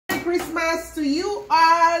Christmas to you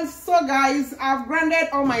all. So guys, I've grounded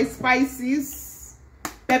all my spices,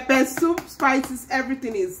 pepper soup spices,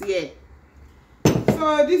 everything is here.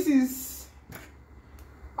 So this is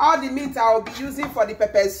all the meat I'll be using for the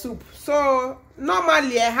pepper soup. So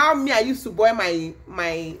normally how me I used to boil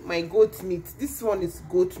my goat meat. This one is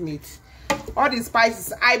goat meat. All the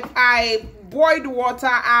spices, I boiled water.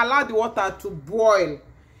 I allowed the water to boil,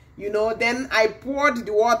 you know, then I poured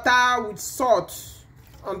the water with salt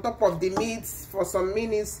on top of the meat for some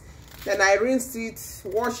minutes. Then I rinsed it,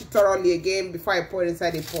 wash it thoroughly again before I pour it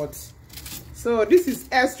inside the pot. So this is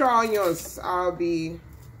extra onions. I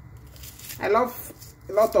love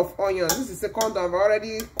a lot of onions. This is the second one. I've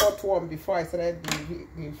already cut one before I started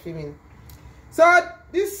the filming. So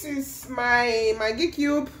this is my Maggi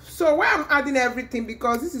cube. So why I'm adding everything,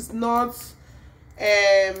 because this is not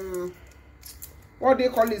what they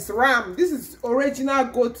call this, ram. This is original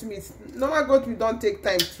goat meat. Normal goat meat don't take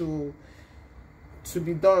time to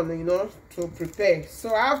be done, you know, to prepare.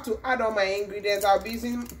 So I have to add all my ingredients. I'll be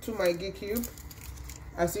using 2 Maggi cube,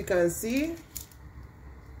 as you can see.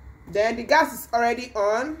 Then the gas is already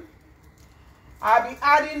on. I'll be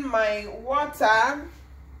adding my water.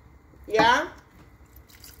 Yeah,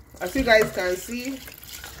 as you guys can see,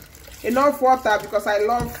 enough water because I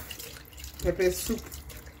love pepper soup.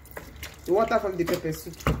 The water from the pepper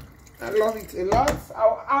soup, I love it a lot.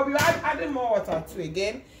 I'll be adding more water too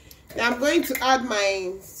again. Then I'm going to add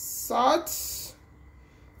my salt.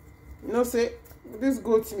 You know, say this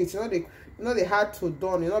goat meat, you know they hard to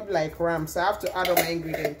done, you know, be like ram. So I have to add all my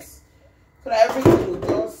ingredients so that everything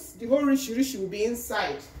will just, the whole rich will be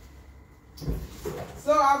inside.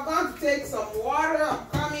 So I'm going to take some water. I'm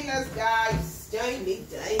coming, us guys. Join me.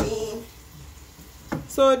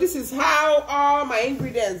 So this is how all my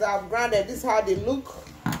ingredients I've grounded. This is how they look.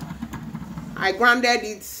 I grounded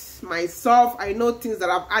it myself. I know things that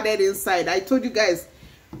I've added inside. I told you guys,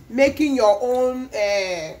 making your own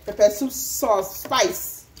pepper soup sauce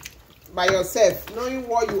spice by yourself, knowing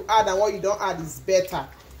what you add and what you don't add is better,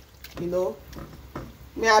 you know.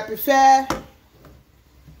 Me, I prefer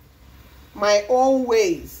my own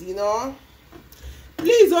ways, you know.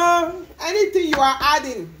 Please, anything you are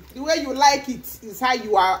adding, the way you like it is how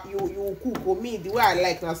you cook. For me, the way I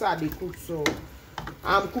like, that's how they cook. So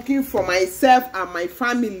I'm cooking for myself and my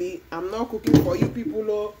family. I'm not cooking for you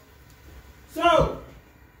people. So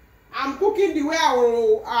I'm cooking the way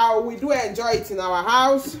we do enjoy it in our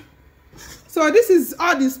house. So this is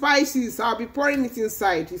all the spices. I'll be pouring it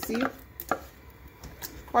inside, you see.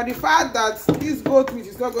 For the fact that this goat meat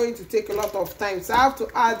is not going to take a lot of time, so I have to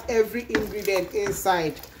add every ingredient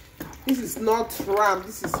inside. This is not ram,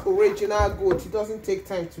 this is original goat. It doesn't take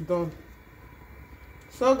time to done.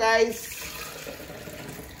 So guys,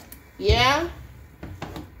 yeah.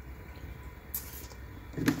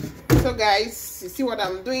 So guys, you see what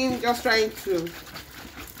I'm doing? Just trying to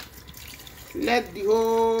let the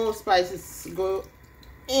whole spices go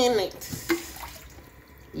in it.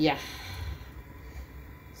 Yeah.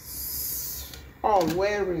 All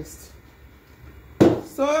well rinsed.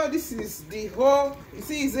 So this is the whole, you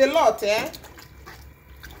see, it's a lot,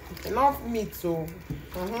 enough meat. So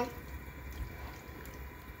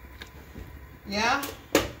yeah.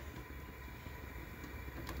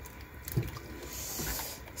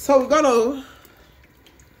 So we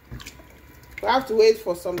have to wait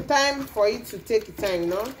for some time for it to take the time, you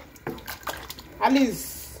know, at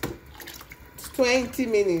least 20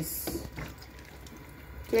 minutes,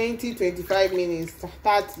 20-25 minutes,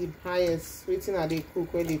 30 highest. Waiting at they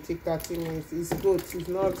cook when they take 30 minutes. It's good.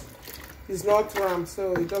 It's not ram,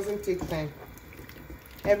 so it doesn't take time.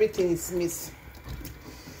 Everything is missed.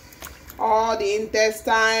 All the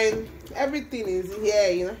intestine, everything is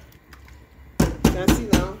here, you know. You can see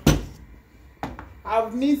now.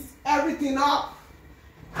 I've mixed everything up.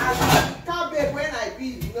 I can't bake when I be,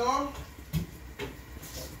 you know.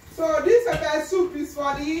 So this pepper soup is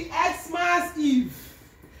for the Xmas Eve.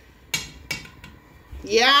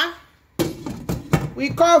 Yeah, we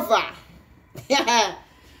cover. Yeah.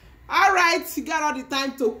 All right, you got all the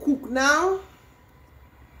time to cook now.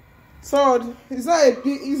 So it's not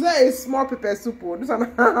a small pepper soup. This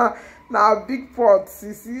one now a big pot,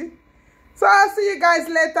 you see. So I'll see you guys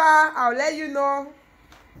later. I'll let you know.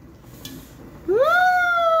 Woo!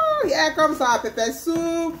 Here comes our pepper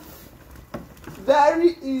soup.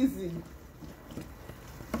 Very easy.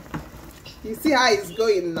 You see how it's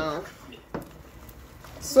going now.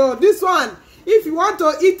 So this one, if you want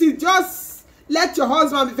to eat it, just let your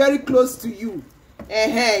husband be very close to you.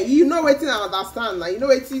 You know what I understand now. You know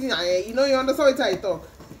what you understand what I talk.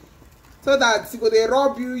 So that he go they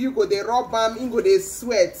rob you, you go they rob him, he go they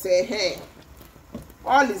sweat.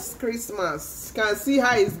 all is Christmas. You can see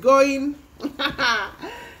how it's going.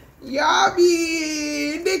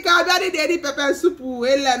 Yummy! The carbonated dairy pepper soup,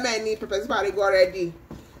 lemon pepper soup already.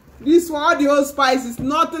 This one, all the whole spice is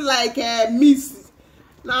nothing like mix.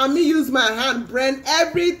 Now me use my hand blend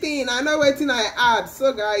everything. I know what I add.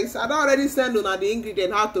 So guys, I don't already send on the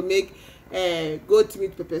ingredient how to make goat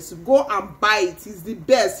meat pepper soup. Go and buy it. It's the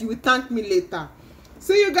best. You will thank me later.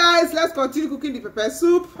 See you guys. Let's continue cooking the pepper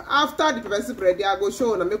soup. After the pepper soup ready, I go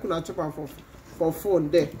show and make una chop am for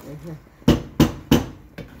phone there.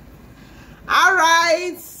 All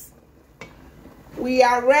right, we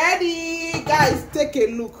are ready, guys. Take a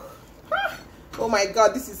look. Oh my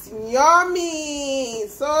god, this is yummy.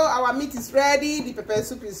 So our meat is ready, the pepper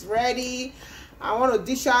soup is ready. I want to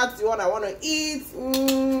dish out the one I want to eat.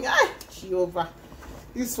 Jehovah,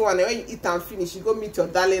 this one, when you eat and finish, you go meet your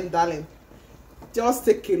darling. Just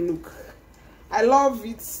take a look. I love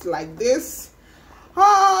it like this.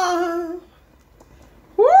 Woo!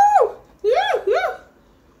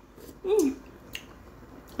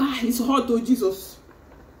 It's hot, oh Jesus.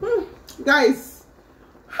 Guys,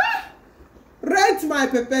 rate my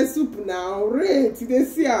pepper soup now. Rate. They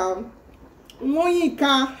see oh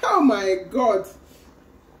my god.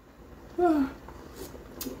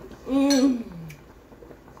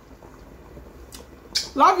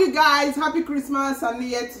 Love you guys. Happy Christmas and New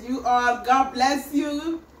Year to you all. God bless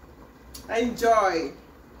you. Enjoy.